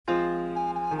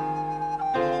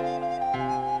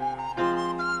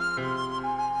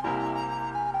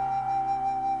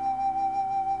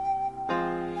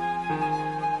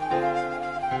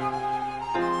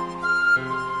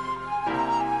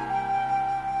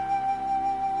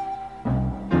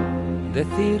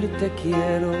Decir te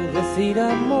quiero, decir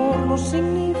amor no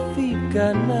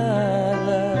significa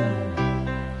nada.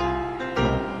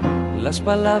 Las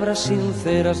palabras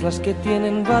sinceras, las que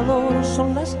tienen valor,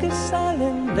 son las que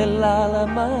salen del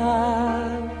alma.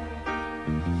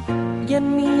 Y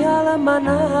en mi alma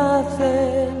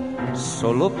nacen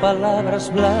solo palabras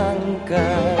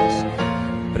blancas,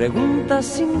 preguntas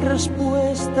sin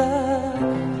respuesta,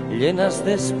 llenas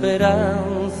de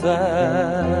esperanza.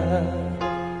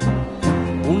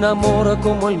 Un amor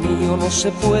como el mío no se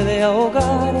puede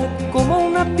ahogar como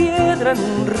una piedra en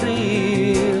un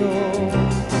río.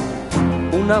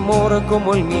 Un amor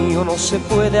como el mío no se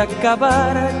puede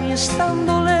acabar ni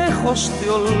estando lejos te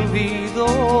olvido.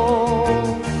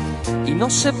 Y no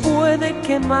se puede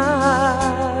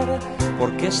quemar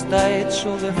porque está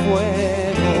hecho de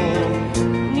fuego,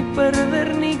 ni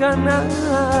perder ni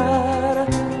ganar,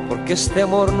 porque este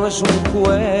amor no es un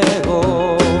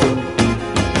juego.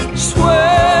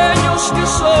 Sueños que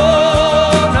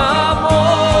son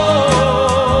amor,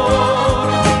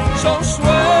 son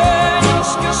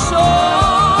sueños que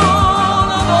son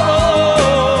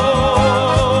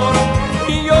dolor,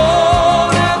 y yo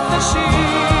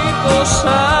necesito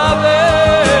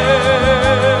saber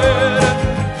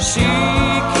si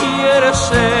quieres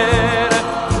ser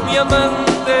mi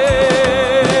amante.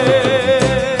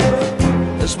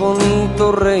 Es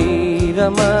bonito reír,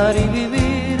 amar y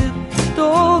vivir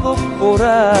todo por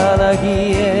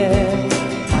alguien,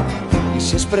 y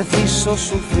si es preciso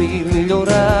sufrir,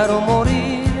 llorar o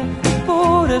morir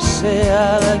por ese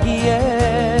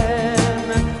alguien.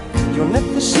 Yo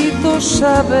necesito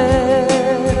saber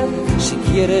si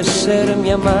quieres ser mi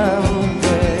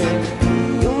amante.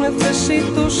 Yo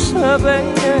necesito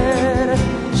saber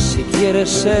si quieres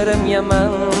ser mi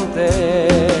amante.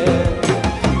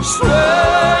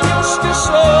 Sueños que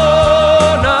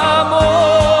son amor,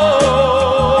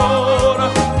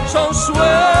 son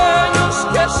sueños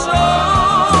que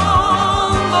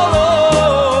son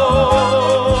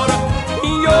dolor, y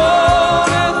yo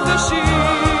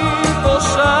necesito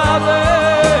saber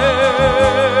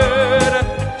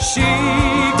si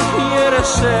quieres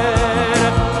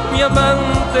ser mi amante.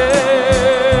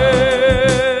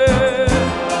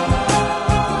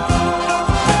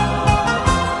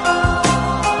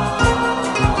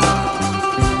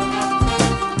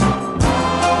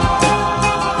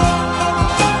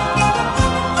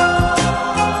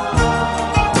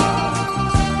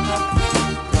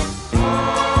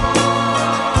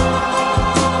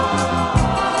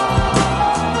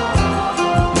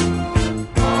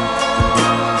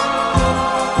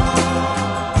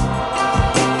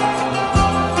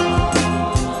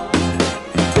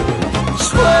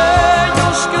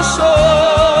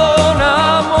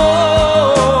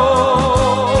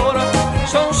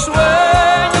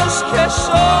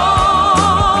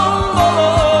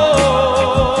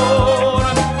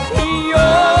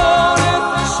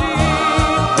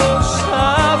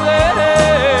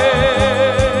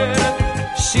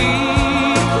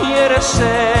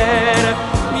 Ser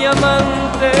mi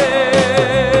amante.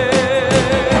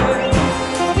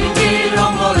 Vivir o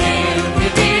morir,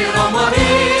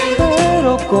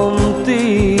 pero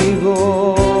contigo.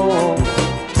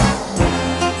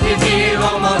 Vivir o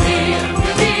morir,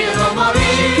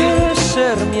 si quieres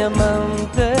ser mi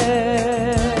amante.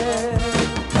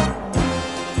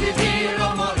 Vivir o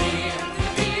morir,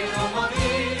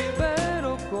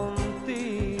 pero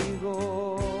contigo.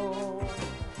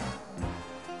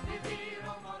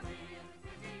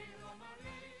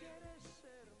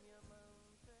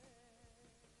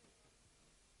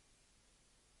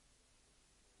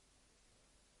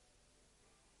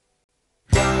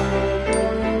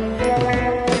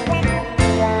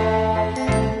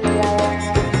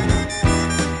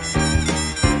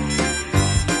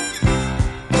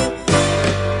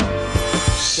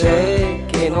 Sé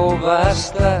que no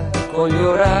basta con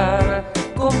llorar,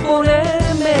 con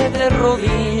ponerme de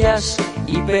rodillas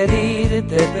y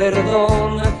pedirte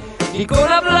perdón, y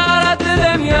con hablarte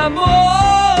de mi amor,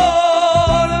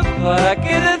 para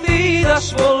que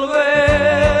decidas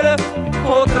volver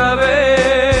otra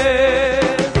vez.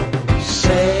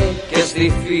 Sé que es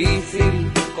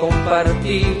difícil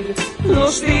compartir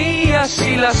los días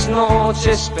y las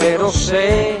noches, pero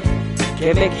sé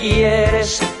que me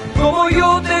quieres como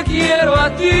yo te quiero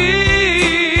a ti.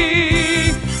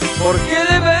 ¿Por qué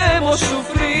debemos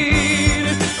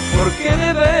sufrir? ¿Por qué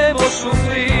debemos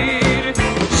sufrir?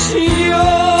 Si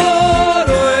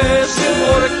lloro es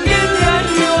porque te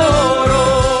añoro,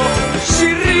 si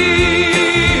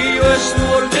río es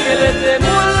porque le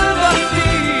temo al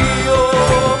vacío.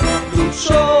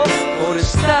 Lucho por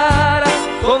estar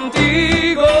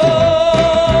contigo,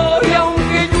 y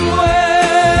aunque llueva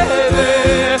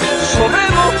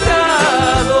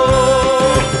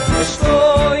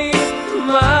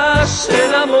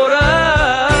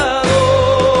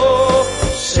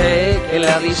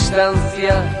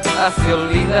distancia hace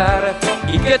olvidar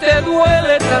y que te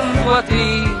duele tanto a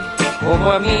ti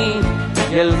como a mí,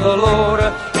 y el dolor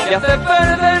te hace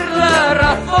perder la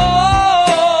razón.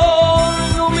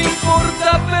 No me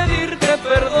importa pedirte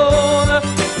perdón,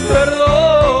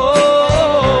 perdón.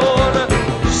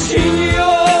 Si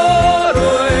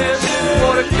lloro es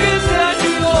porque te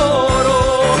añoro,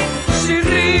 si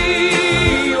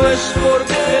río es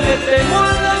porque le temo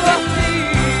al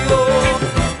vacío.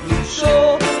 Lucho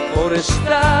por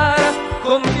estar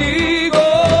contigo.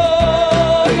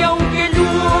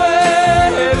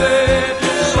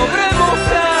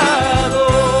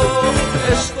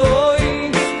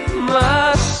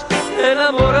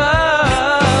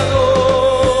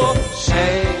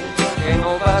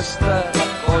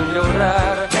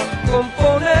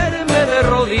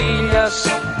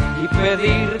 Y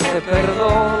pedirte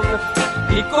perdón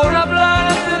y con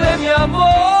hablarte de mi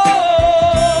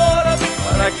amor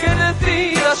para que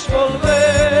decidas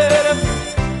volver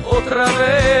otra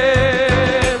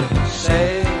vez.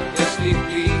 Sé que es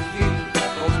difícil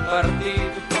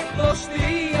compartir los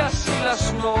días y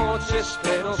las noches,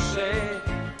 pero sé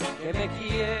que me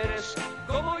quieres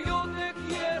como yo te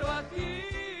quiero a ti.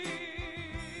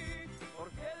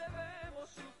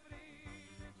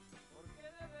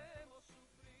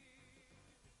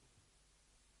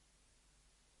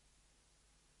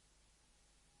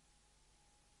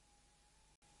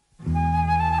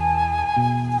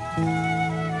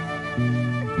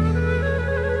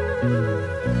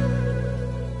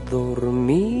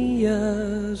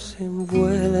 Dormías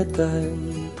envuelta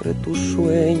entre tus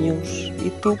sueños y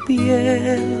tu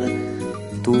piel,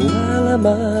 tu ala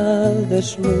mal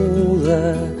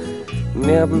desnuda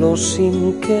me habló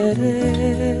sin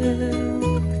querer.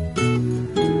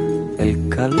 El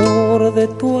calor de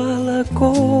tu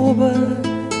alcoba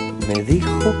me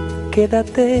dijo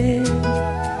quédate.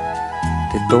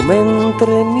 Te tomé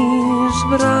entre mis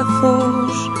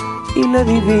brazos y le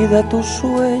di vida a tus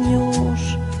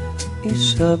sueños.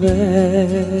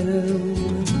 Isabel,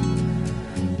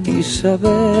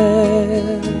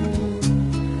 Isabel,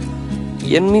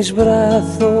 y en mis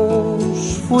brazos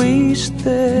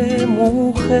fuiste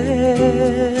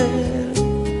mujer.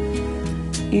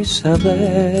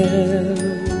 Isabel,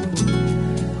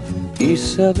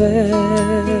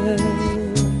 Isabel,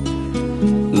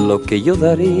 lo que yo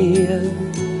daría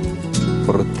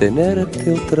por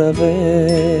tenerte otra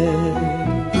vez.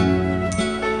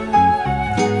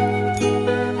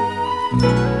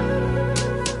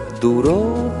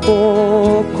 Duró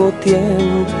poco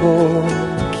tiempo,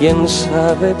 quién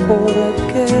sabe por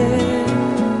qué.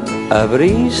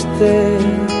 Abriste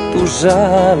tus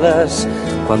alas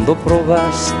cuando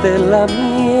probaste la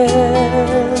miel.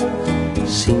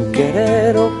 Sin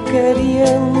querer o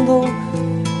queriendo,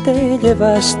 te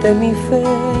llevaste mi fe.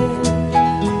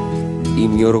 Y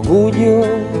mi orgullo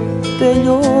te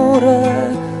llora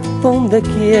donde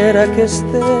quiera que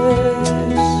estés.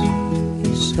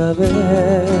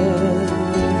 Isabel,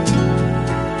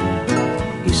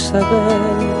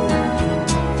 Isabel,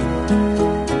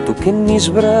 tú que en mis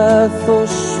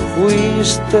brazos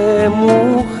fuiste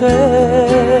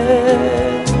mujer.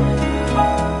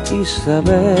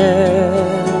 Isabel,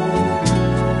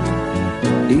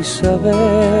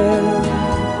 Isabel,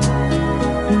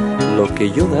 lo que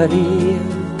yo daría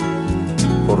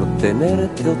por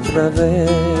tenerte otra vez.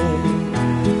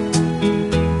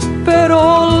 Pero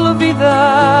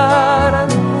olvidar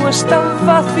no es tan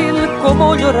fácil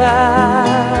como llorar,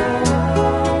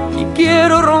 y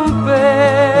quiero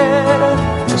romper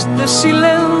este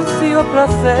silencio a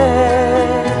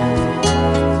placer,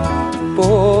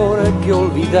 porque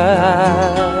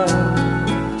olvidar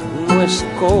no es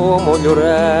como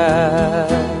llorar.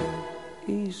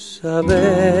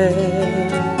 Isabel,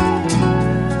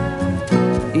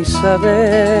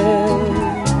 Isabel,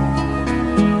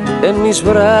 en mis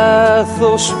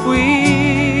brazos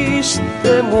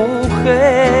fuiste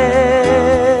mujer.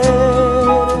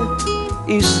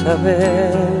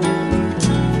 Isabel,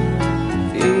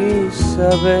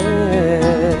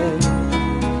 Isabel,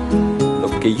 lo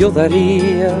que yo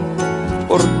daría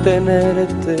por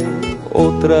tenerte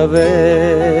otra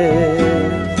vez.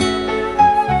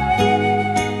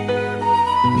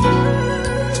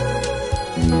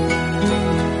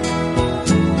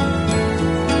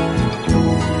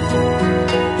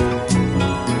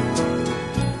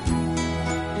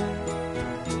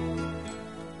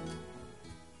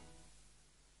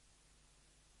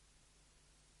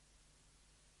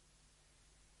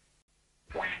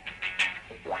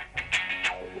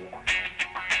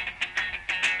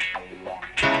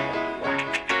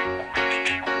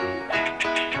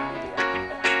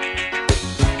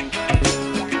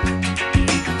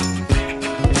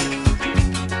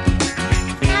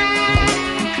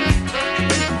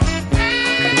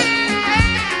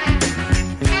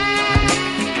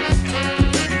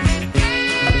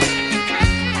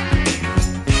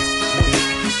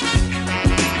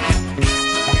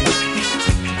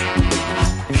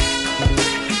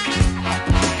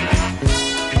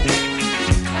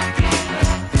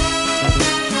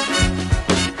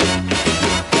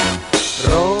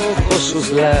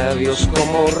 labios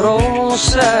como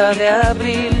rosa de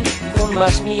abril, con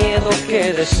más miedo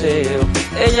que deseo.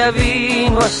 Ella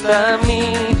vino hasta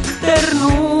mí,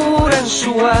 ternura en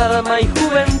su alma y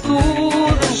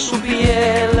juventud en su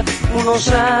piel. Unos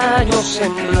años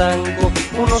en blanco,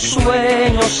 unos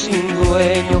sueños sin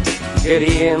dueño,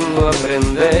 queriendo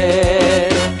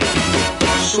aprender.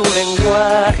 Su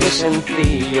lenguaje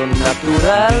sencillo,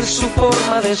 natural, su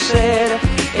forma de ser,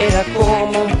 era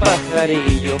como un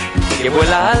pajarillo que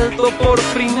vuela alto por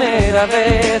primera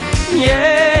vez,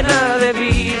 llena de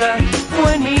vida,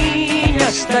 fue niña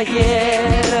hasta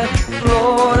ayer,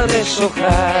 flor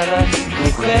deshojada,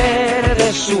 mujer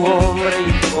de su hombre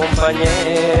y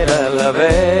compañera a la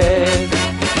vez.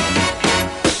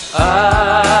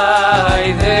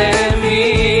 Ay de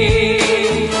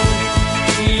mí,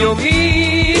 yo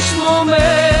mismo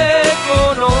me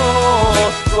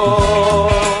conozco.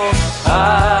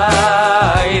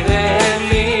 Ay de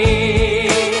mí,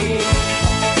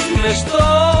 me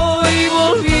estoy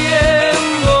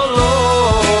volviendo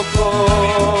loco.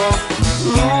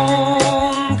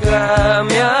 Nunca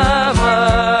me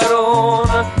amaron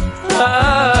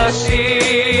así.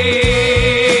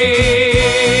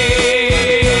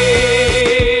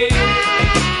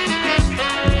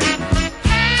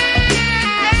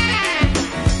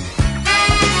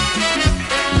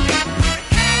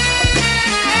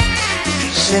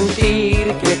 Sentir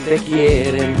que te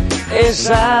quieren es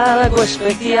algo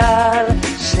especial,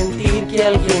 sentir que a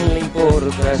alguien le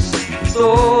importas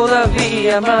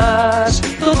todavía más.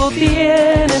 Todo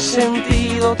tiene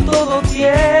sentido, todo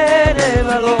tiene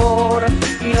valor,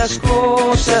 y las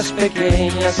cosas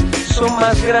pequeñas son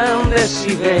más grandes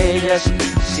y bellas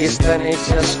si están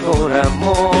hechas con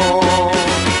amor.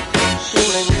 Su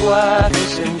lenguaje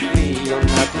sencillo,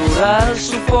 natural,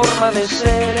 su forma de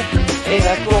ser,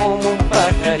 era como un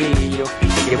pajarillo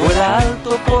que vuela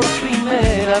alto por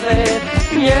primera vez,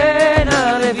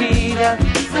 llena de vida,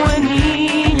 fue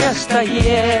niña hasta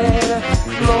ayer,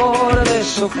 flor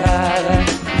deshojada,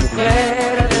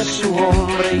 mujer de su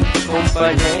hombre y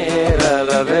compañera a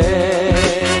la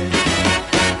vez.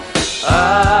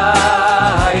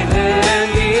 Ay de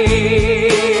mí,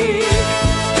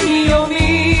 yo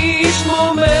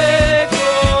mismo me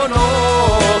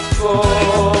conozco.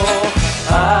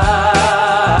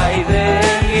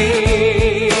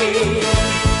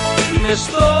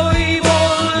 Estoy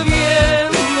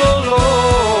volviendo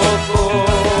loco,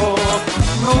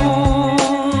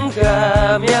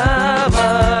 nunca me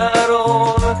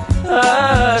amaron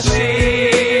así.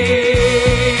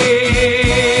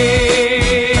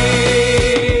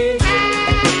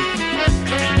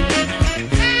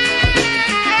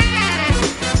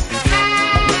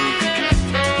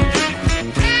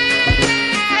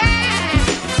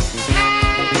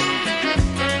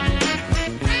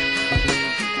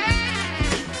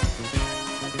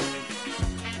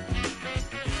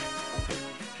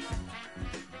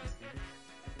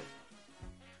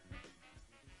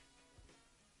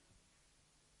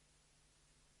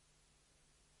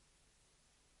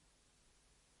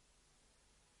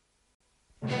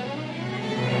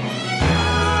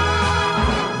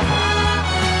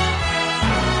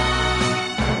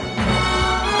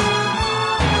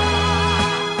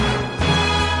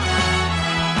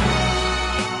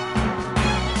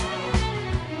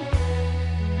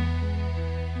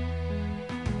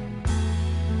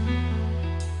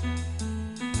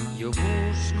 Yo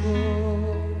busco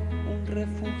un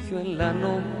refugio en la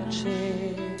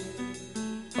noche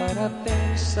para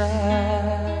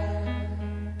pensar,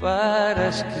 para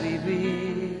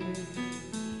escribir,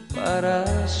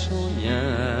 para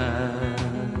soñar.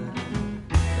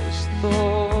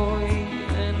 Estoy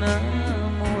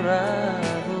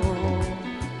enamorado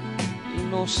y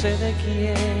no sé de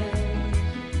quién.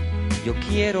 Yo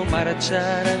quiero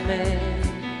marcharme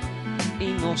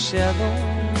y no sé a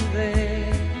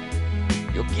dónde.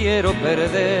 Yo quiero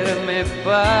perderme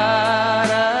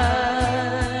para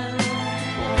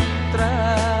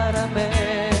encontrarme.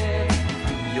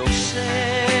 Yo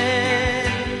sé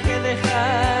que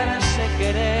dejarse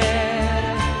querer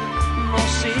no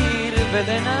sirve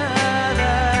de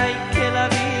nada y que la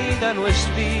vida no es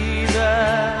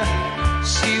vida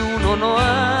si uno no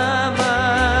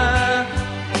ama.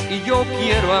 Y yo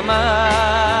quiero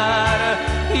amar,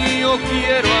 y yo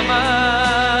quiero amar.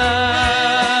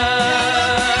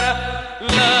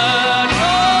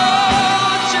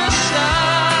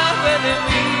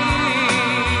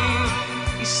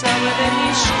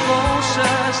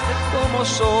 De cómo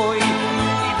soy y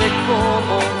de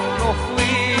cómo no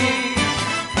fui.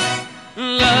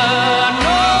 La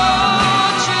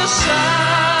noche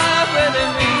sabe de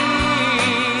mí.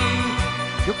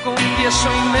 Yo confieso confieso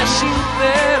y me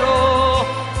sincero,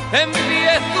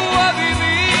 empiezo a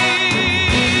vivir.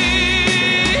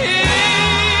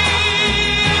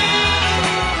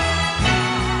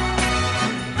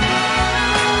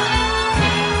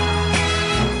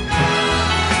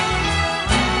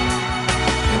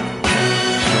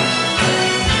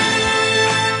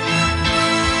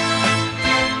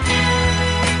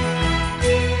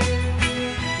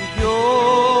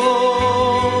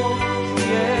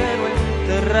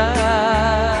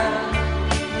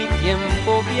 Mi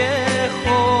tiempo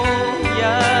viejo y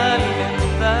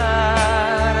alimentar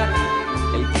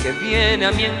el que viene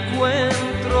a mi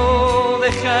encuentro.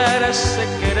 Dejarse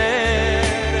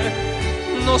querer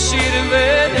no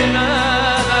sirve de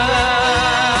nada.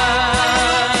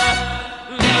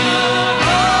 La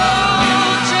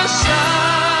noche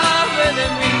sabe de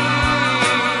mí,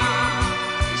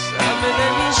 sabe de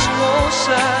mis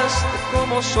cosas, de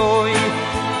cómo soy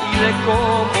y de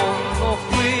cómo no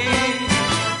fui.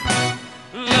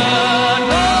 La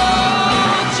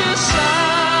noche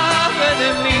sabe de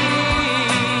mí,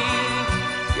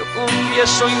 yo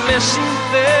confieso y me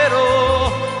sincero,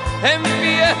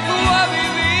 empiezo a vivir.